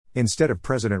Instead of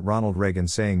President Ronald Reagan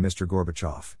saying, "Mr.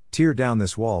 Gorbachev, tear down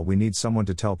this wall," we need someone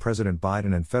to tell President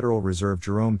Biden and Federal Reserve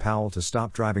Jerome Powell to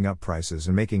stop driving up prices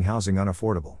and making housing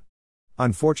unaffordable.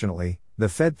 Unfortunately, the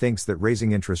Fed thinks that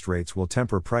raising interest rates will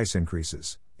temper price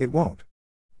increases. It won't.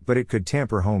 But it could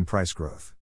tamper home price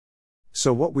growth.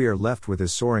 So what we are left with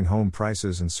is soaring home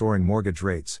prices and soaring mortgage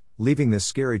rates, leaving this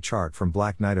scary chart from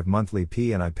Black Knight of monthly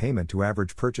P&I payment to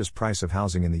average purchase price of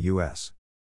housing in the U.S.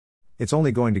 It's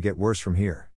only going to get worse from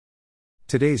here.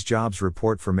 Today's jobs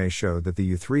report for May showed that the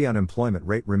U3 unemployment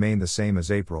rate remained the same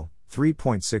as April,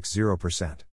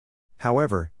 3.60%.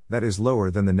 However, that is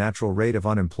lower than the natural rate of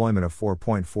unemployment of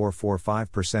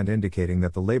 4.445%, indicating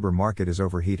that the labor market is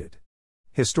overheated.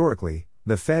 Historically,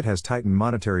 the Fed has tightened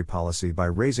monetary policy by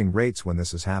raising rates when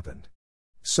this has happened.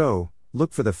 So,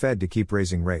 look for the Fed to keep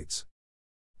raising rates.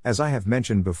 As I have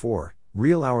mentioned before,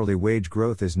 real hourly wage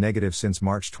growth is negative since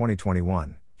March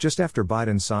 2021, just after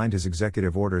Biden signed his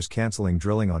executive orders canceling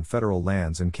drilling on federal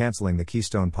lands and canceling the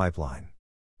Keystone Pipeline.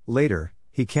 Later,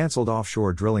 he canceled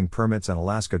offshore drilling permits and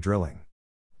Alaska drilling.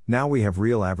 Now we have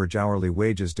real average hourly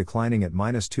wages declining at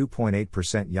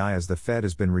 -2.8% YI as the Fed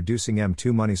has been reducing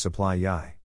M2 money supply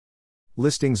YI.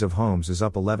 Listings of homes is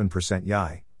up 11%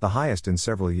 YI, the highest in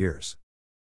several years.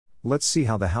 Let's see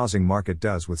how the housing market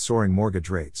does with soaring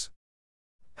mortgage rates.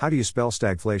 How do you spell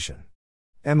stagflation?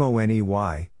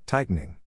 MONEY, tightening.